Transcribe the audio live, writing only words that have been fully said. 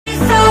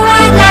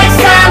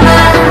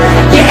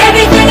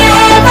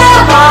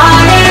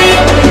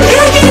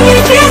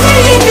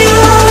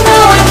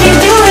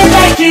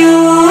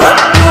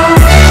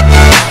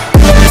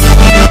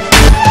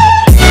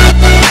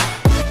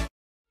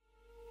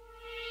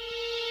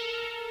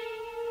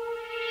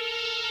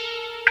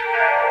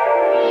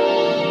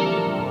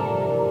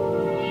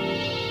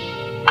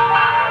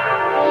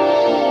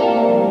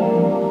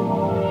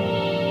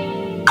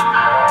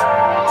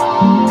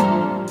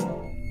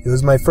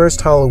was my first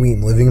Halloween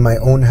living in my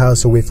own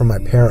house away from my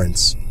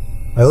parents.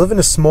 I live in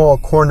a small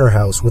corner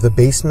house with a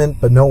basement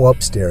but no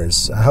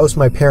upstairs, a house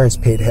my parents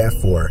paid half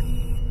for.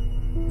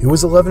 It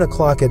was 11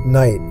 o'clock at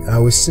night. I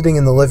was sitting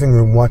in the living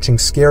room watching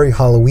scary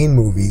Halloween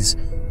movies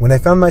when I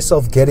found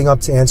myself getting up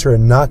to answer a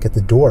knock at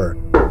the door.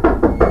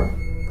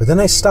 But then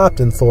I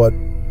stopped and thought,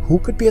 who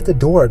could be at the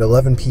door at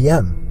 11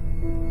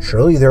 p.m.?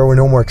 Surely there were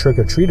no more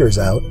trick-or-treaters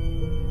out.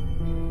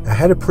 I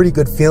had a pretty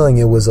good feeling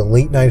it was a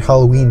late-night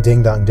Halloween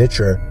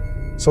ding-dong-ditcher,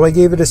 so I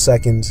gave it a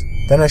second,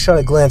 then I shot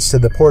a glance to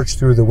the porch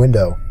through the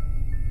window.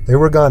 They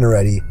were gone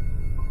already.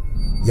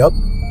 Yup,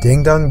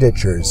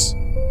 ding-dong-ditchers.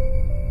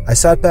 I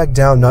sat back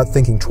down, not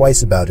thinking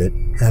twice about it,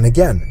 and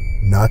again,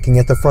 knocking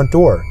at the front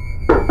door.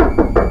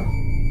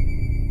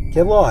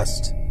 "Get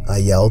lost," I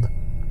yelled.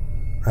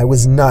 I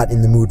was not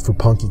in the mood for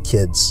punky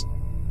kids.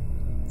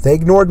 They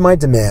ignored my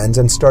demands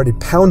and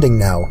started pounding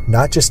now,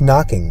 not just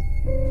knocking.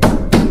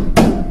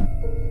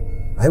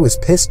 I was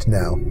pissed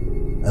now.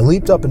 I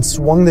leaped up and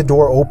swung the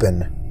door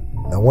open.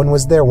 No one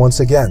was there once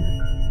again.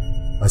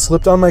 I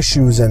slipped on my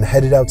shoes and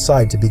headed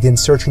outside to begin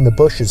searching the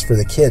bushes for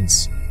the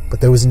kids,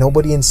 but there was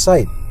nobody in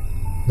sight.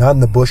 Not in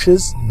the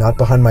bushes, not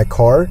behind my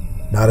car,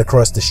 not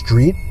across the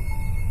street.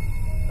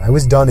 I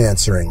was done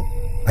answering.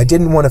 I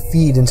didn't want to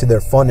feed into their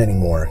fun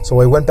anymore,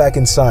 so I went back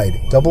inside,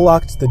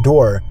 double-locked the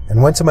door,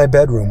 and went to my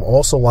bedroom,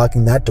 also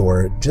locking that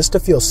door, just to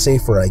feel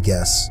safer, I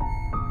guess.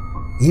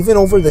 Even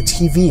over the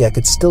TV, I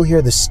could still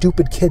hear the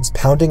stupid kids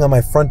pounding on my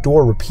front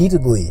door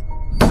repeatedly.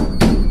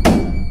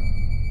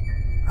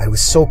 I was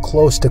so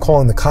close to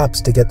calling the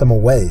cops to get them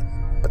away,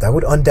 but that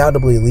would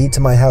undoubtedly lead to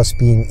my house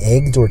being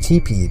egged or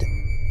teepeed.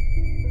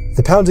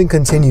 The pounding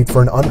continued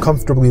for an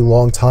uncomfortably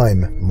long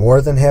time,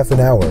 more than half an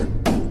hour.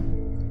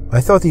 I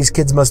thought these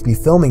kids must be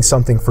filming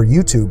something for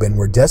YouTube and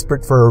were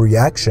desperate for a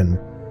reaction,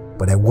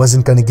 but I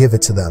wasn't going to give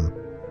it to them.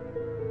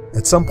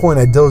 At some point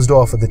I dozed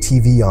off with the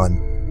TV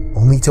on,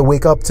 only to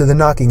wake up to the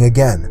knocking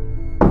again.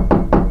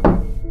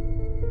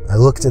 I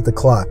looked at the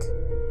clock.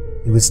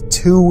 It was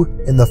 2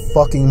 in the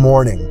fucking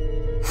morning.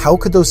 How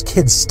could those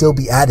kids still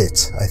be at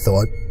it, I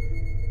thought.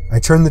 I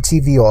turned the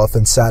TV off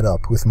and sat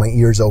up with my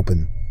ears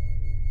open.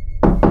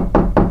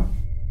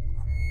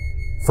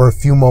 For a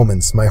few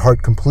moments, my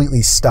heart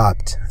completely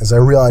stopped as I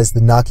realized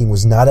the knocking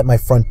was not at my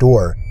front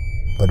door,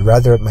 but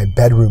rather at my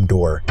bedroom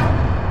door.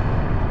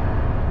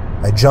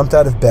 I jumped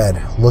out of bed,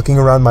 looking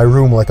around my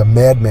room like a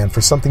madman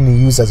for something to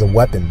use as a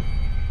weapon.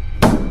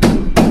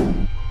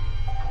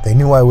 They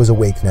knew I was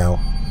awake now.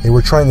 They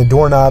were trying the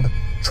doorknob,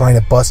 trying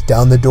to bust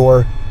down the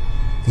door.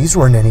 These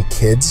weren't any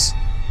kids.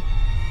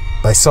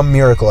 By some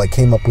miracle, I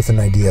came up with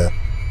an idea.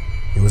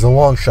 It was a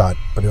long shot,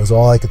 but it was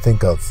all I could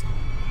think of.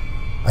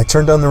 I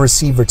turned on the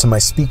receiver to my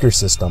speaker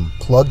system,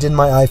 plugged in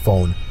my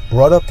iPhone,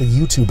 brought up the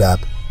YouTube app,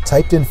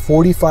 typed in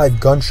 45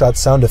 gunshot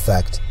sound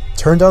effect,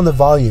 turned on the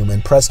volume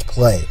and pressed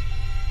play.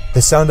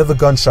 The sound of a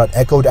gunshot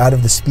echoed out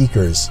of the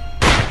speakers.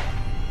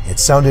 It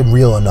sounded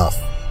real enough.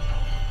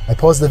 I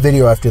paused the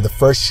video after the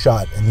first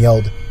shot and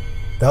yelled,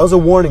 "That was a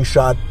warning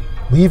shot.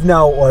 Leave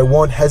now or I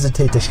won't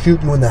hesitate to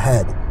shoot you in the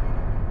head."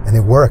 And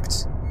it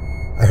worked.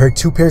 I heard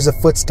 2 pairs of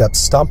footsteps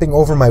stomping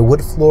over my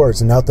wood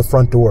floors and out the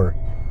front door.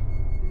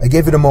 I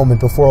gave it a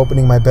moment before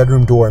opening my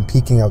bedroom door and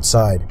peeking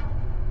outside.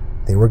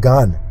 They were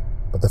gone,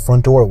 but the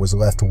front door was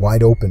left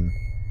wide open.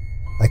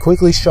 I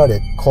quickly shut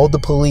it, called the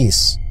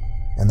police,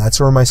 and that's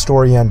where my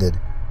story ended.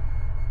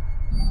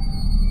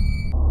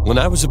 When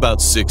I was about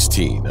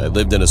 16, I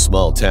lived in a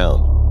small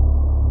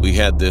town. We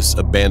had this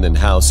abandoned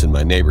house in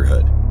my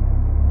neighborhood.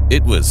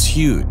 It was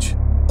huge,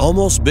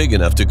 almost big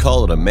enough to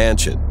call it a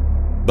mansion,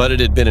 but it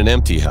had been an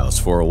empty house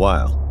for a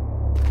while.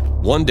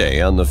 One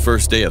day, on the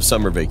first day of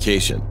summer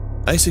vacation,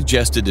 I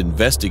suggested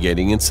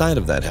investigating inside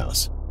of that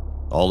house.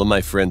 All of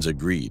my friends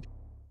agreed.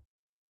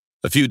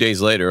 A few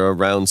days later,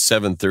 around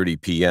 7:30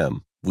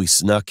 p.m., we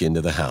snuck into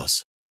the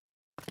house.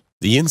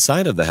 The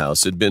inside of the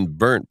house had been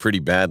burnt pretty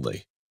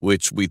badly,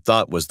 which we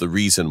thought was the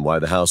reason why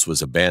the house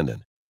was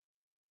abandoned.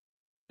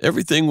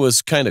 Everything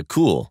was kind of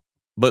cool,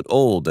 but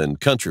old and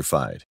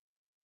countrified.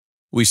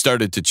 We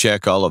started to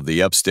check all of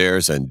the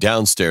upstairs and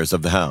downstairs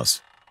of the house,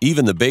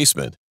 even the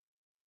basement.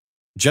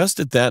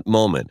 Just at that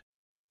moment,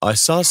 I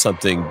saw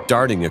something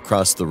darting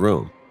across the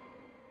room.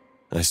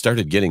 I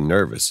started getting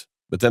nervous,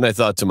 but then I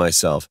thought to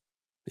myself,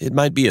 it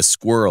might be a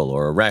squirrel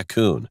or a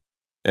raccoon,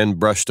 and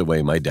brushed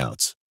away my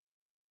doubts.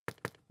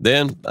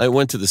 Then I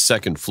went to the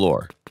second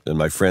floor, and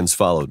my friends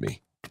followed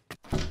me.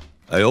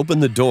 I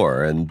opened the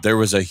door, and there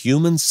was a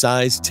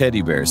human-sized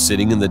teddy bear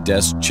sitting in the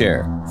desk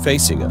chair,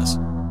 facing us.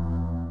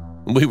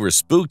 We were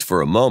spooked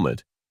for a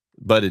moment,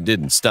 but it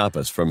didn't stop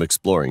us from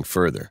exploring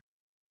further.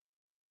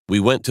 We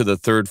went to the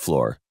third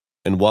floor,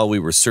 and while we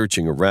were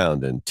searching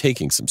around and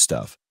taking some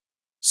stuff,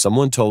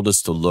 someone told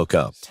us to look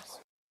up.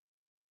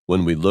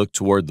 When we looked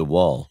toward the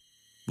wall,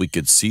 we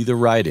could see the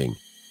writing,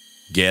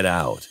 "Get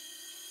out."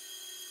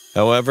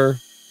 However,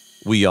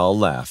 we all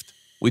laughed.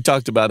 We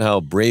talked about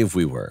how brave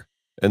we were,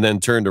 and then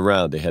turned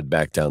around to head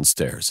back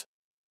downstairs.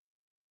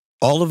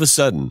 All of a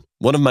sudden,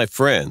 one of my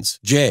friends,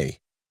 Jay,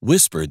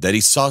 whispered that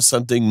he saw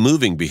something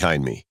moving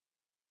behind me.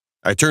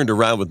 I turned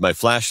around with my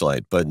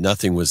flashlight, but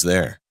nothing was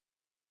there.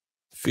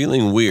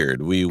 Feeling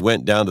weird, we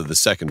went down to the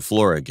second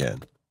floor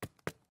again.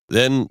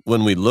 Then,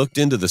 when we looked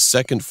into the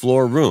second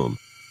floor room,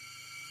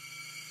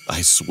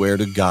 I swear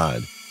to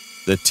God,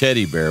 the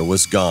teddy bear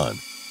was gone.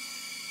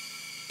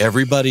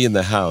 Everybody in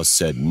the house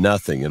said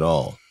nothing at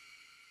all.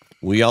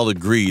 We all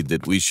agreed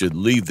that we should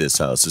leave this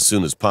house as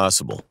soon as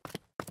possible.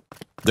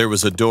 There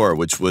was a door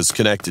which was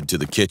connected to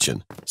the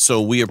kitchen,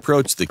 so we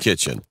approached the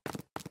kitchen.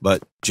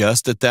 But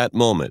just at that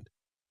moment,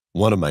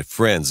 one of my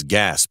friends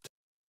gasped.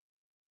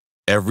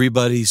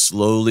 Everybody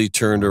slowly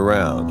turned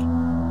around,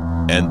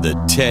 and the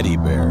teddy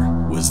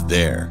bear was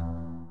there.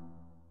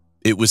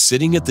 It was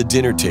sitting at the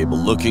dinner table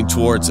looking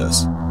towards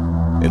us,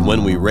 and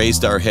when we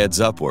raised our heads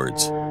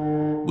upwards,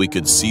 we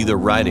could see the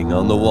writing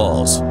on the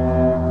walls.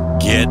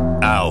 Get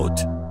out!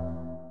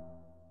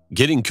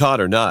 Getting caught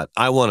or not,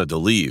 I wanted to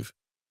leave.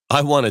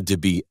 I wanted to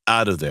be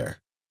out of there.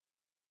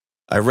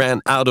 I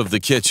ran out of the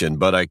kitchen,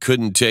 but I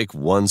couldn't take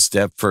one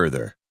step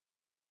further.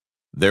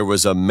 There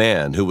was a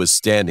man who was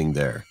standing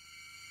there.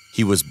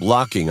 He was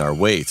blocking our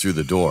way through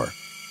the door.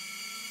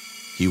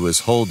 He was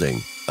holding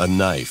a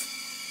knife.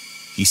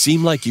 He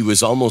seemed like he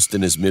was almost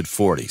in his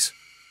mid-40s.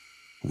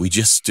 We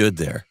just stood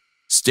there,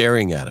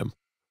 staring at him,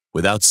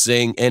 without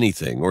saying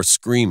anything or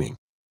screaming.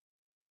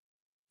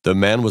 The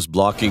man was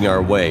blocking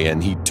our way,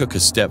 and he took a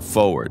step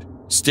forward,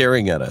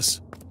 staring at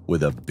us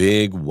with a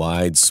big,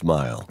 wide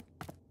smile.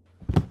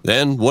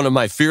 Then one of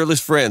my fearless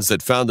friends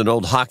that found an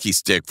old hockey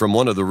stick from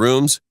one of the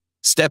rooms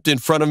stepped in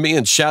front of me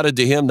and shouted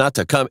to him not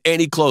to come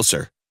any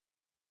closer.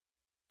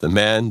 The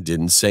man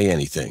didn't say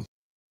anything.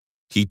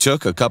 He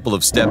took a couple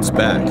of steps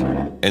back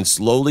and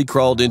slowly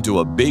crawled into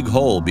a big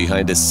hole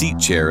behind a seat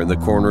chair in the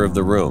corner of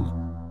the room.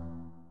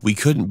 We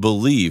couldn't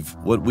believe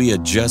what we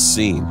had just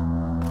seen.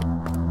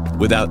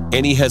 Without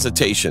any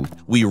hesitation,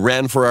 we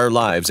ran for our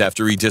lives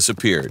after he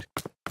disappeared.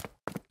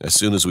 As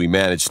soon as we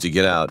managed to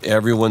get out,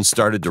 everyone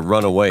started to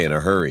run away in a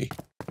hurry.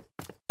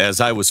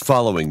 As I was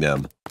following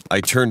them,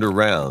 I turned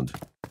around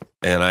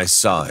and I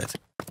saw it.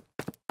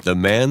 The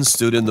man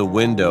stood in the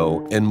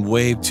window and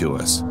waved to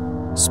us,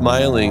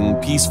 smiling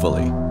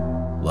peacefully,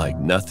 like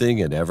nothing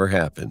had ever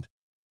happened.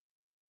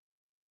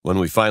 When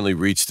we finally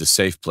reached a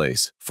safe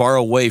place, far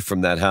away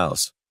from that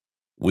house,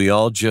 we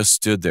all just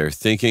stood there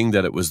thinking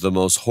that it was the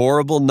most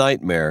horrible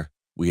nightmare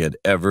we had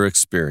ever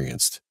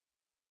experienced.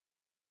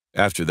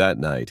 After that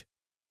night,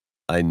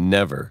 I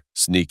never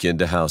sneak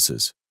into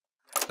houses,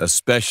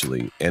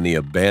 especially any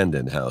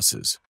abandoned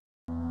houses.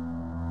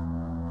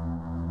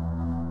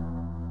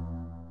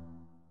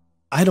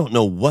 I don't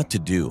know what to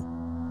do.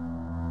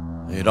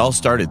 It all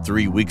started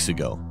 3 weeks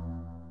ago.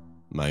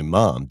 My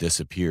mom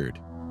disappeared.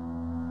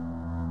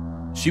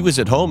 She was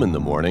at home in the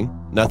morning,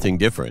 nothing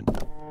different.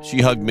 She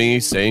hugged me,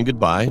 saying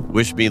goodbye,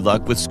 wished me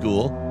luck with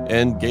school,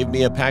 and gave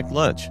me a packed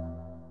lunch.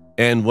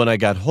 And when I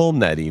got home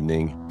that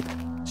evening,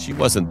 she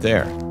wasn't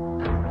there.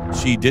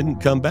 She didn't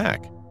come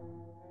back.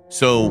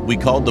 So we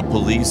called the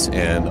police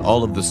and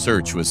all of the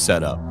search was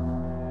set up.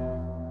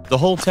 The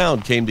whole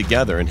town came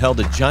together and held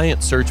a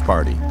giant search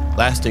party,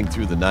 lasting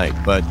through the night,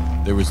 but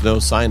there was no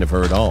sign of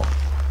her at all.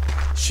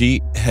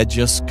 She had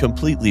just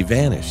completely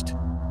vanished.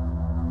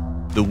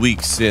 The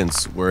weeks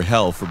since were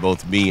hell for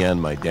both me and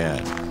my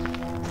dad.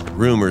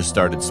 Rumors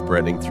started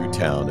spreading through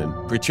town,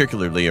 and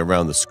particularly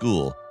around the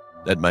school,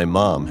 that my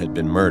mom had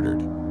been murdered.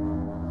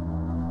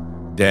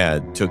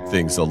 Dad took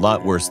things a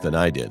lot worse than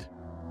I did.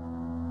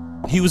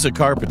 He was a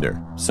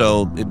carpenter,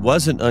 so it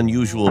wasn't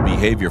unusual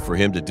behavior for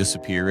him to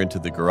disappear into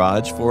the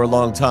garage for a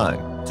long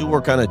time to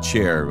work on a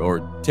chair or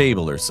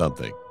table or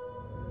something.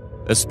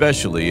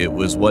 Especially, it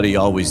was what he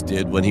always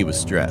did when he was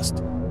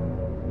stressed.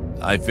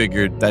 I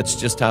figured that's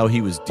just how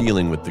he was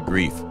dealing with the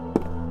grief.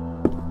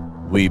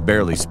 We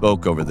barely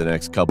spoke over the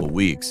next couple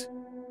weeks.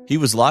 He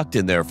was locked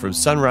in there from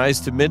sunrise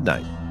to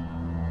midnight.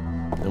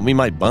 And we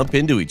might bump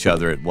into each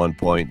other at one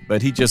point,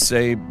 but he'd just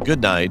say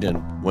good night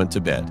and went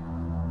to bed.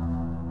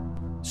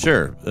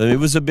 Sure, it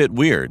was a bit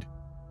weird,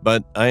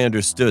 but I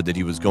understood that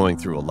he was going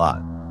through a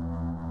lot.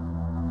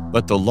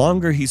 But the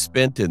longer he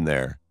spent in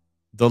there,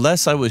 the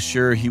less I was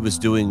sure he was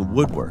doing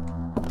woodwork.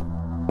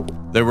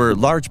 There were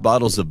large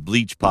bottles of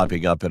bleach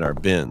popping up in our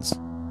bins,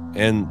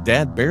 and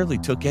Dad barely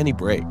took any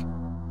break.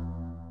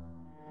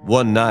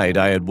 One night,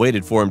 I had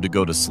waited for him to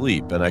go to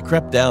sleep, and I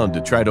crept down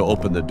to try to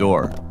open the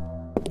door,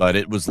 but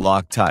it was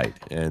locked tight,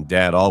 and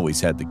Dad always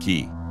had the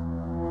key.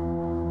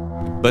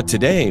 But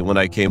today, when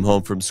I came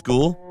home from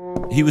school,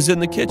 he was in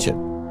the kitchen,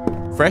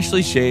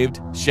 freshly shaved,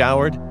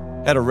 showered,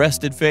 had a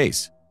rested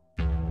face.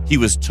 He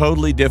was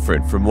totally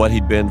different from what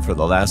he'd been for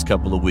the last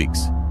couple of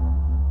weeks.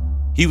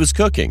 He was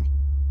cooking.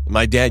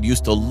 My dad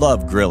used to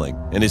love grilling,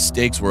 and his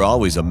steaks were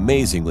always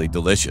amazingly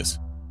delicious.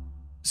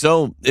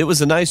 So it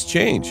was a nice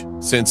change,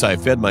 since I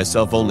fed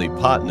myself only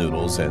pot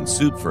noodles and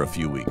soup for a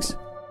few weeks.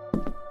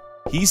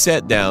 He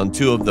set down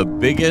two of the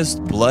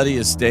biggest,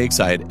 bloodiest steaks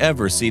I had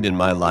ever seen in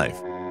my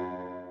life.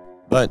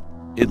 But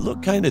it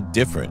looked kind of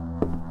different.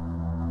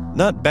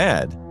 Not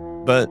bad,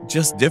 but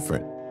just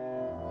different.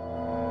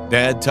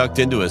 Dad tucked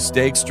into a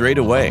steak straight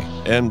away,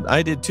 and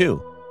I did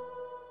too.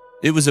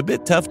 It was a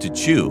bit tough to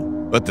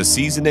chew, but the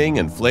seasoning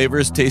and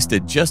flavors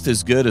tasted just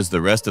as good as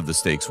the rest of the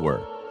steaks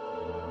were.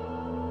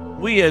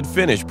 We had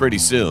finished pretty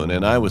soon,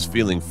 and I was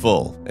feeling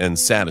full and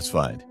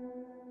satisfied.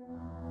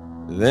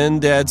 Then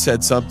Dad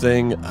said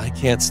something I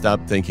can't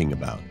stop thinking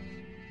about.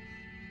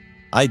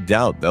 I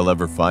doubt they'll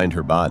ever find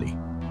her body.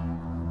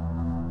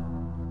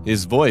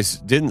 His voice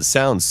didn't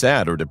sound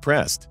sad or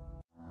depressed.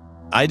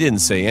 I didn't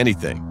say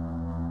anything,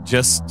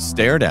 just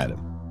stared at him.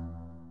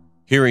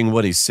 Hearing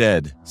what he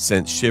said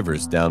sent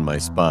shivers down my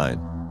spine.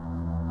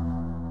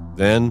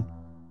 Then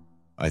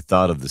I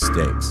thought of the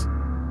steaks.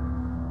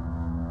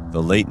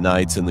 The late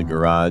nights in the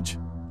garage,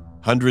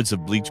 hundreds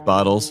of bleach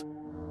bottles,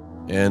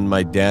 and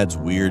my dad's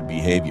weird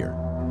behavior.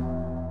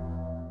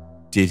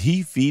 Did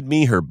he feed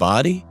me her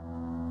body?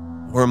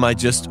 Or am I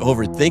just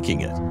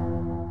overthinking it?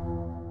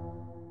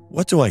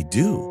 What do I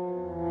do?